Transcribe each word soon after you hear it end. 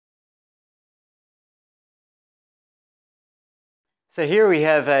So here we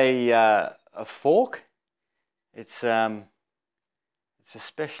have a fork. It's a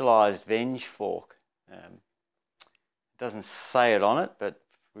Specialized Venge fork. It doesn't say it on it, but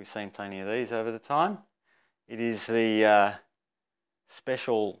we've seen plenty of these over the time. It is the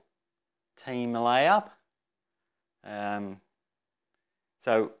special team layup.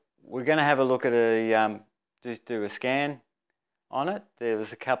 So we're going to have a look at do a scan on it. There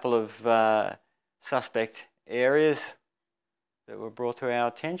was a couple of suspect areas that were brought to our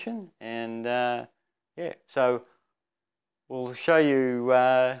attention, and yeah, so we'll show you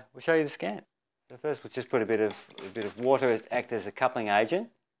the scan. So first, we'll just put a bit of water to act as a coupling agent.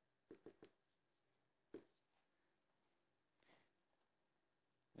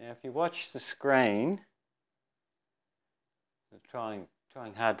 Now, if you watch the screen, I'm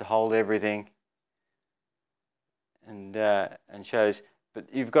trying hard to hold everything, and shows, but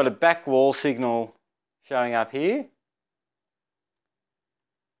you've got a back wall signal showing up here.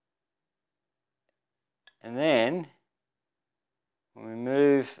 And then, when we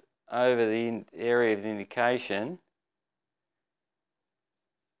move over the area of the indication,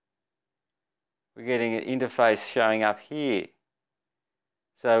 we're getting an interface showing up here.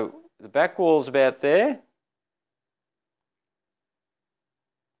 So the back wall's about there.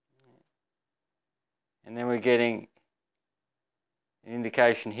 And then we're getting an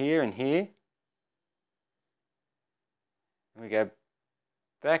indication here and here. And we go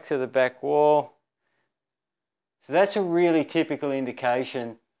back to the back wall. So that's a really typical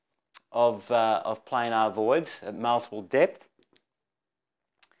indication of planar voids at multiple depth.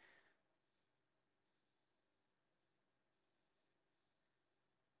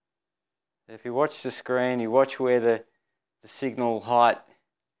 If you watch the screen, you watch where the signal height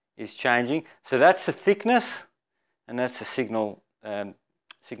is changing. So that's the thickness, and that's the signal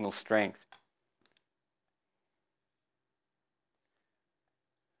strength.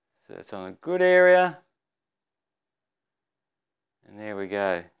 So that's on a good area. And there we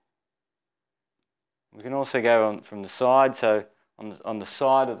go. We can also go on from the side, so on the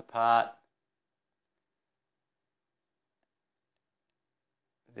side of the part,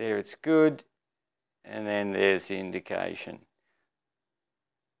 there it's good, and then there's the indication.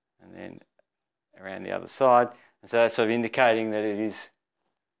 And then around the other side, and so that's sort of indicating that it's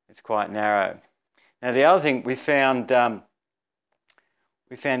quite narrow. Now the other thing we found the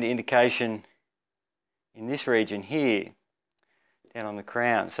indication in this region here, down on the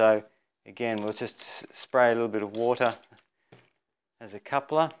crown. So again, we'll just spray a little bit of water as a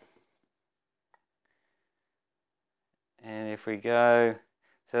coupler. And if we go,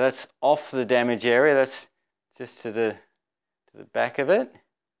 so that's off the damage area, that's just to the back of it.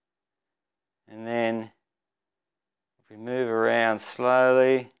 And then if we move around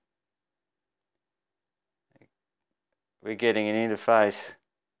slowly, we're getting an interface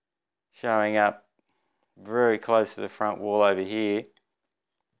showing up very close to the front wall over here.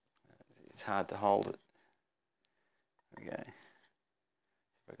 It's hard to hold it. There we go.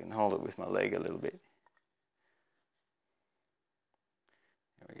 If I can hold it with my leg a little bit.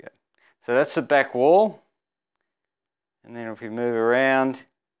 There we go. So that's the back wall. And then if we move around,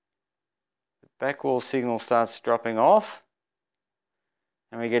 the back wall signal starts dropping off.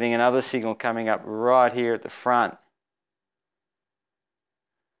 And we're getting another signal coming up right here at the front.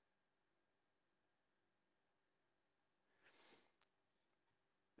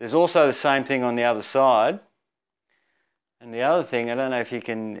 There's also the same thing on the other side. And the other thing, I don't know if you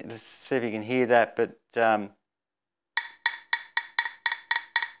can, let's see if you can hear that, but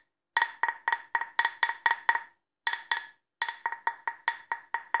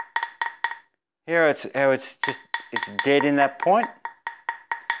here it's dead in that point.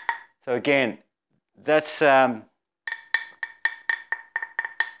 So again, that's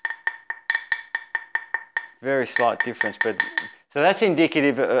very slight difference, but so that's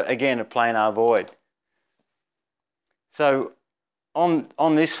indicative, again, of planar void. So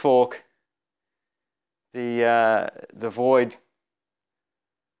on this fork, the void,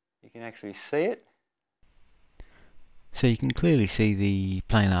 you can actually see it. So you can clearly see the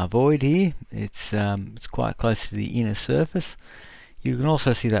planar void here. It's quite close to the inner surface. You can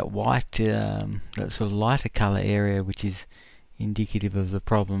also see that white, that sort of lighter colour area, which is indicative of the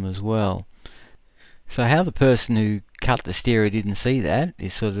problem as well. So how the person who cut the stereo didn't see that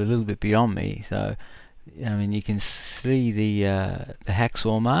is sort of a little bit beyond me. So I mean, you can see the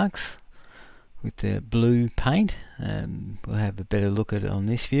hacksaw marks with the blue paint. We'll have a better look at it on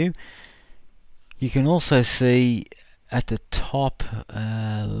this view. You can also see at the top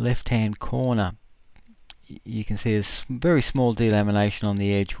left hand corner, you can see there's very small delamination on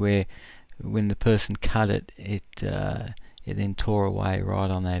the edge where when the person cut it, it then tore away right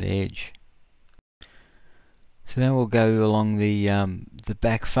on that edge. So then we'll go along the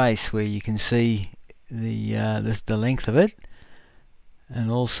back face where you can see the length of it,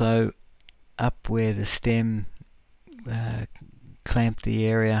 and also up where the stem clamped the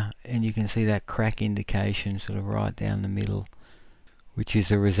area, and you can see that crack indication sort of right down the middle, which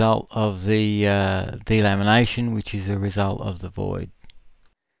is a result of the delamination, which is a result of the void.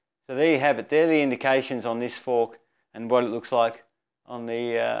 So there you have it. They're the indications on this fork and what it looks like on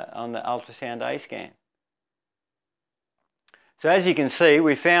the ultrasound A scan. So as you can see,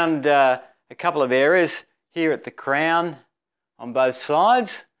 we found a couple of areas here at the crown on both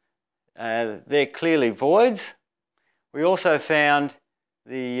sides. They're clearly voids. We also found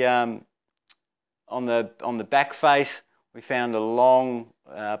the on the back face, we found a long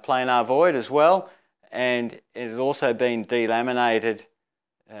planar void as well, and it had also been delaminated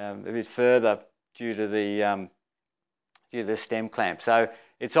a bit further due to the stem clamp. So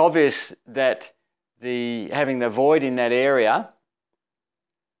it's obvious that having the void in that area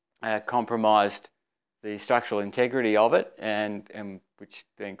compromised the structural integrity of it, and which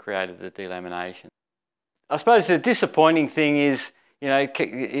then created the delamination. I suppose the disappointing thing is, you know,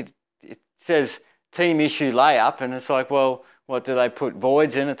 it says team issue layup, and it's like, well, what do they put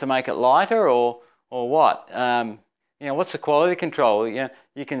voids in it to make it lighter, or what? You know, what's the quality control? You know,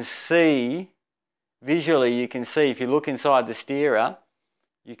 you can see visually. You can see if you look inside the steerer,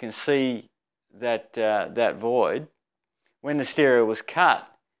 you can see that that void. When the steerer was cut,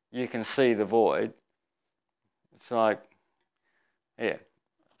 you can see the void. It's like, yeah,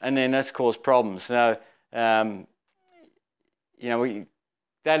 and then that's caused problems. So, you know,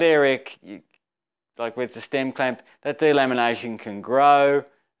 that area, like with the stem clamp, that delamination can grow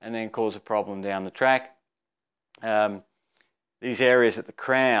and then cause a problem down the track. These areas at the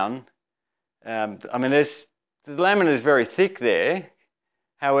crown, I mean, the lamina is very thick there.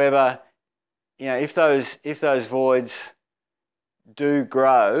 However, you know, if those voids do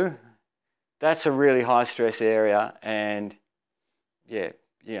grow, that's a really high stress area, and yeah,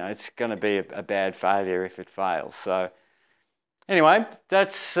 you know, it's going to be a bad failure if it fails. So anyway,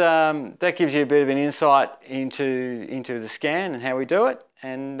 that gives you a bit of an insight into the scan and how we do it.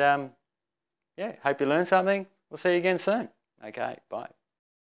 And yeah, hope you learned something. We'll see you again soon. Okay, bye.